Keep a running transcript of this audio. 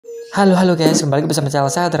Halo guys, kembali bersama channel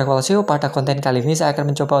saya Drakwalsio. Pada konten kali ini saya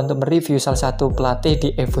akan mencoba untuk mereview salah satu pelatih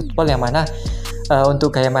di eFootball yang mana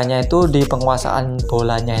untuk gaya mainnya itu di penguasaan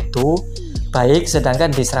bolanya itu baik,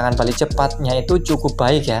 sedangkan di serangan balik cepatnya itu cukup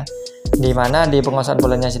baik ya. Dimana di penguasaan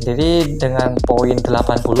bolanya sendiri dengan poin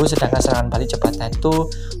 80, sedangkan serangan balik cepatnya itu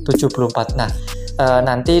 74. Nah,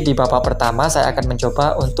 nanti di babak pertama saya akan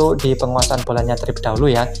mencoba untuk di penguasaan bolanya terlebih dahulu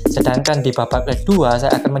ya, sedangkan di babak kedua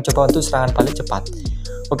saya akan mencoba untuk serangan balik cepat.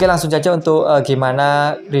 Oke, langsung saja untuk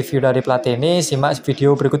gimana review dari pelatih ini, simak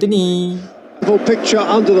video berikut ini. Picture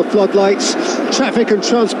under the floodlights, traffic and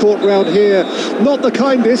transport round here not the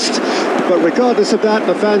kindest, but regardless of that,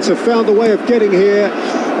 the fans have found a way of getting here.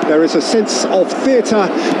 There is a sense of theatre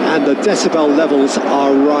and the decibel levels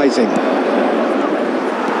are rising.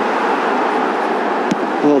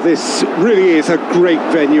 Well, this really is a great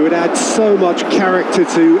venue. It adds so much character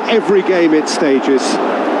to every game it stages.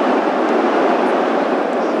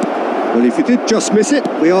 Well, if you did just miss it,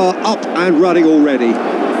 we are up and running already.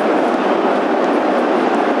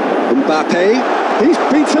 Mbappe, he's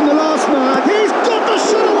beaten the last man, he's got the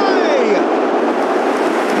shot away!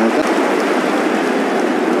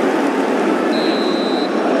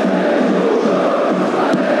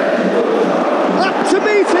 Up to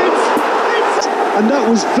meet it! And that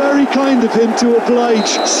was very kind of him to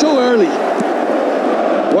oblige so early.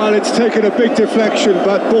 Well, it's taken a big deflection,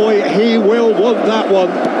 but boy, he will want that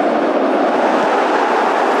one.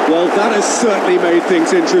 Well, that has certainly made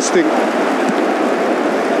things interesting.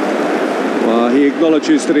 Well, he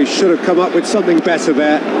acknowledges that he should have come up with something better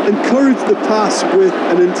there. Encouraged the pass with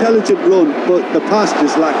an intelligent run, but the pass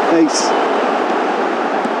just lacked pace.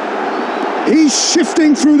 He's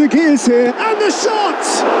shifting through the gears here, and the shot!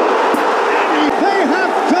 They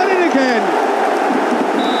have done it again!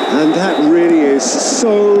 And that really is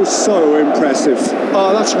so impressive.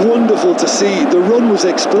 Oh, that's wonderful to see. The run was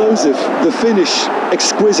explosive, the finish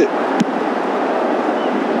exquisite.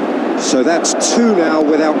 So that's 2 now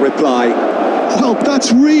without reply. Well,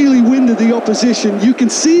 that's really winded the opposition. You can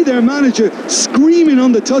see their manager screaming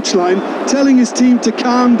on the touchline, telling his team to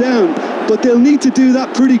calm down. But they'll need to do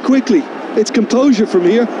that pretty quickly. It's composure from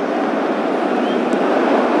here.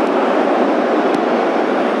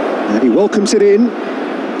 And he welcomes it in.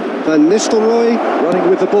 Van Nistelrooy running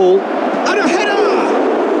with the ball. And a header!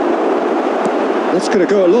 That's going to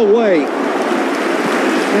go a long way.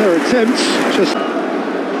 Their attempts just...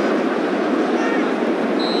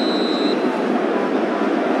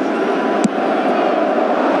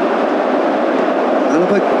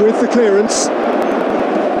 Alaba with the clearance.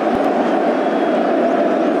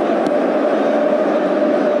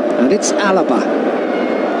 And it's Alaba.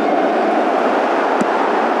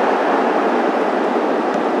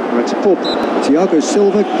 It's a pop. Thiago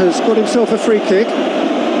Silva has got himself a free kick.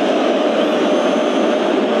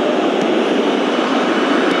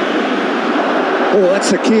 Oh,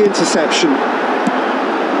 that's a key interception.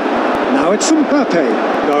 Now it's Mbappe.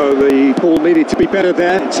 No, the ball needed to be better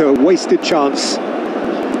there. It's a wasted chance.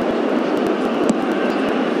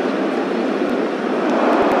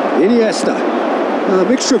 Iniesta. A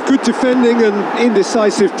mixture of good defending and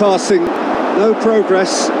indecisive passing. No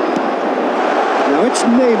progress. Now it's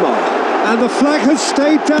Neymar, and the flag has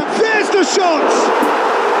stayed down. There's the shot!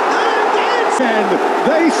 And it's in!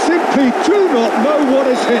 They simply do not know what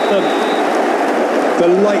has hit them.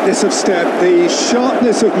 The lightness of step, the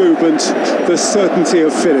sharpness of movement, the certainty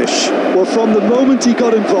of finish. Well, from the moment he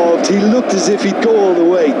got involved, he looked as if he'd go all the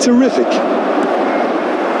way. Terrific.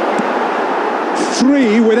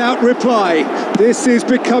 3 without reply. This is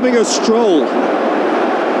becoming a stroll.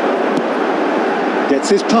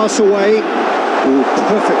 Gets his pass away. Ooh,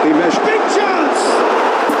 perfectly measured. Big chance!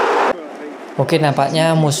 Oke,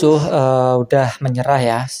 nampaknya musuh udah menyerah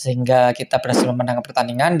ya, sehingga kita berhasil memenangkan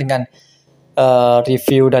pertandingan dengan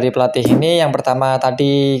review dari pelatih ini. Yang pertama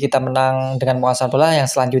tadi kita menang dengan penguasaan bola, yang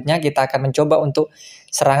selanjutnya kita akan mencoba untuk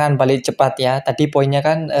serangan balik cepat ya. Tadi poinnya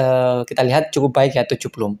kan kita lihat cukup baik ya,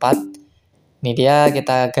 74. Ini dia,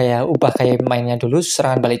 kita ubah gaya mainnya dulu,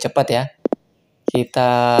 serangan balik cepat ya. Kita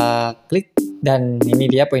klik dan ini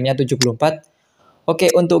dia poinnya 74.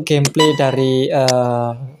 Oke, untuk gameplay dari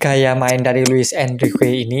gaya main dari Luis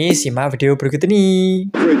Enrique ini, simak video berikut ini.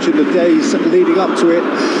 In the days leading up to it,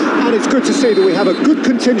 and it's good to see that we have a good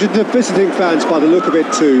contingent of visiting fans by the look of it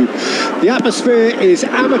too. The atmosphere is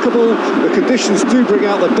amicable, the conditions do bring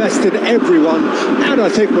out the best in everyone, and I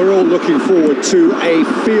think we're all looking forward to a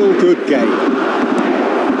feel-good game.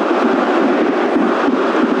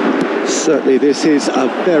 Certainly this is a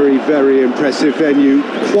very impressive venue,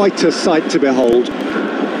 quite a sight to behold.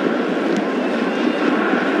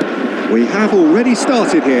 We have already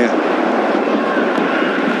started here.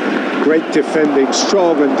 Great defending,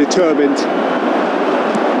 strong and determined.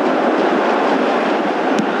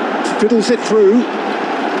 Fiddles it through.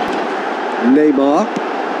 Neymar.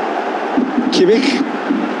 Kimmich.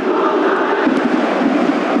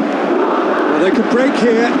 Well, they could break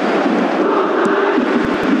here.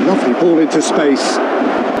 Lovely ball into space.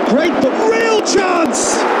 Great, but real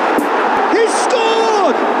chance! He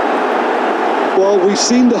scored! Well, we've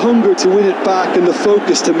seen the hunger to win it back and the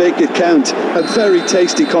focus to make it count. A very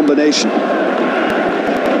tasty combination.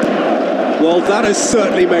 Well, that has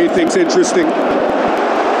certainly made things interesting.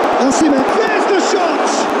 Osimhen, there's the shot!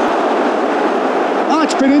 Ah,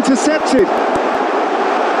 it's been intercepted.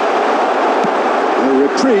 A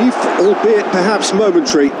reprieve, albeit perhaps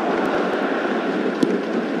momentary.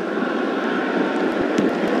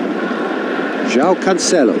 João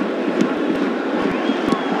Cancelo.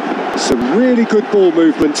 Some really good ball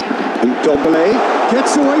movement. And Dombele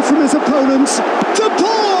gets away from his opponents. To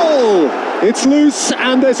Paul! It's loose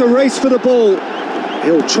and there's a race for the ball.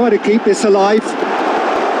 He'll try to keep this alive.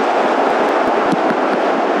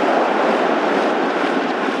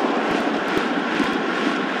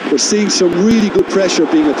 We're seeing some really good pressure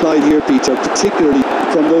being applied here, Peter, particularly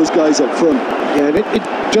from those guys up front. Yeah, and it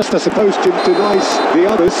just, I suppose, denies the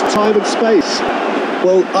others time and space.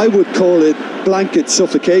 Well, I would call it blanket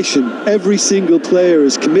suffocation. Every single player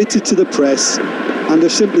is committed to the press, and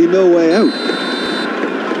there's simply no way out.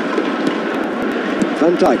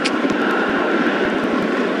 Van Dijk.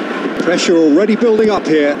 Pressure already building up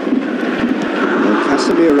here. And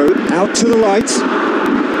Casemiro out to the right.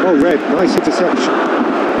 Oh, red, nice interception.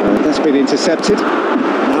 That's been intercepted.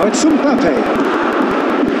 Now it's Mbappe.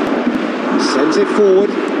 Sends it forward.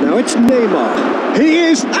 Now it's Neymar. He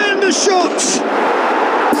is, and the shot!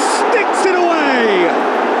 Sticks it away!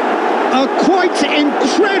 A quite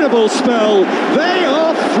incredible spell. They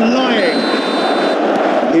are flying.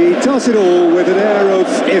 He does it all with an air of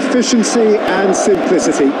efficiency and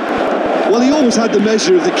simplicity. Well, he always had the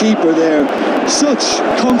measure of the keeper there. Such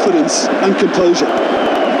confidence and composure.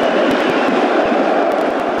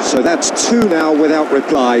 So that's 2 now without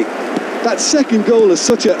reply. That second goal has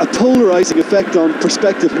such a polarising effect on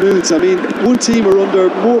prospective moods. I mean, one team are under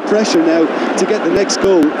more pressure now to get the next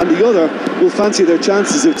goal, and the other will fancy their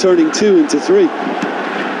chances of turning 2 into 3.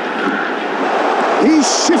 He's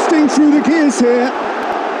shifting through the gears here.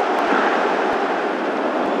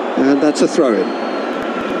 And that's a throw-in.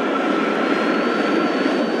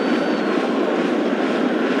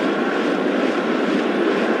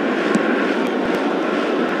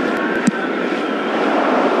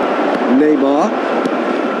 Neymar.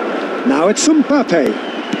 Now it's Mbappe.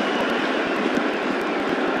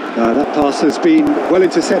 That pass has been well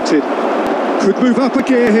intercepted. Could move up a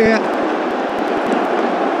gear here.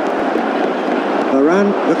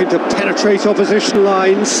 Varane looking to penetrate opposition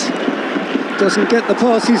lines. Doesn't get the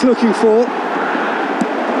pass he's looking for.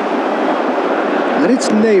 And it's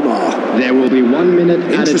Neymar. There will be 1 minute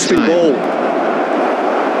at a Interesting time. ball.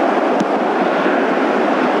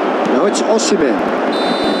 Now it's Osimhen.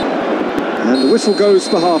 And the whistle goes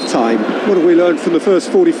for half-time. What have we learned from the first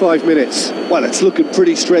 45 minutes? Well, it's looking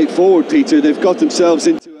pretty straightforward, Peter. They've got themselves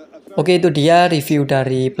into Oke, itu dia review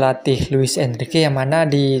dari pelatih Luis Enrique, yang mana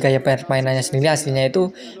di gaya permainannya sendiri aslinya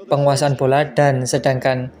itu penguasaan bola, dan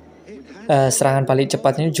sedangkan serangan balik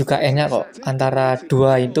cepatnya juga enak kok. Antara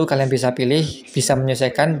dua itu kalian bisa pilih, bisa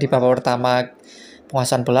menyesuaikan. Di babak pertama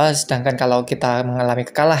penguasaan bola, sedangkan kalau kita mengalami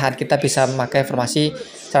kekalahan kita bisa memakai formasi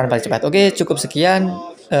serangan balik cepat. Oke, cukup sekian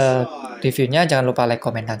reviewnya. Jangan lupa like,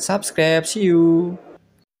 comment, dan subscribe. See you.